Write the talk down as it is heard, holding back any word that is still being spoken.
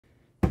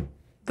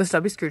the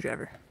stubby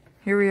screwdriver.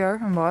 Here we are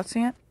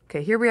unboxing it.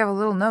 Okay, here we have a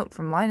little note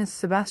from Linus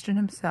Sebastian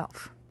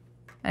himself.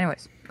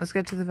 Anyways, let's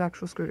get to the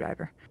actual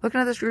screwdriver. Looking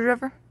at the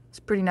screwdriver, it's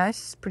pretty nice,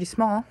 it's pretty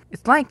small.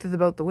 Its length is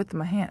about the width of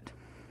my hand.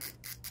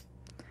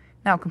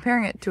 Now,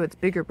 comparing it to its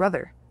bigger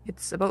brother,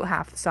 it's about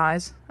half the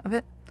size of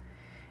it.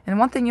 And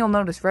one thing you'll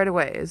notice right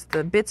away is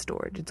the bit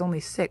storage. It's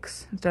only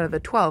 6 instead of the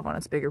 12 on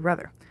its bigger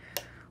brother.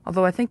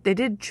 Although I think they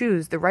did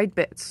choose the right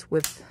bits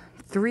with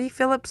 3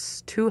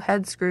 Phillips, 2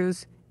 head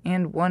screws,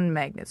 and 1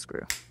 magnet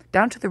screw.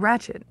 Down to the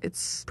ratchet,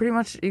 it's pretty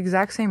much the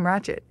exact same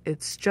ratchet.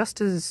 It's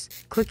just as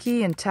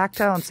clicky and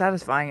tactile and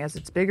satisfying as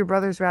its bigger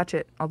brother's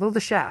ratchet, although the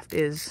shaft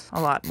is a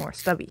lot more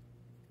stubby.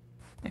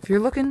 If you're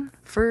looking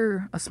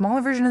for a smaller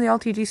version of the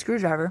LTT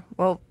screwdriver,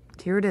 well,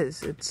 here it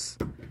is. It's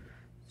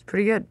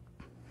pretty good.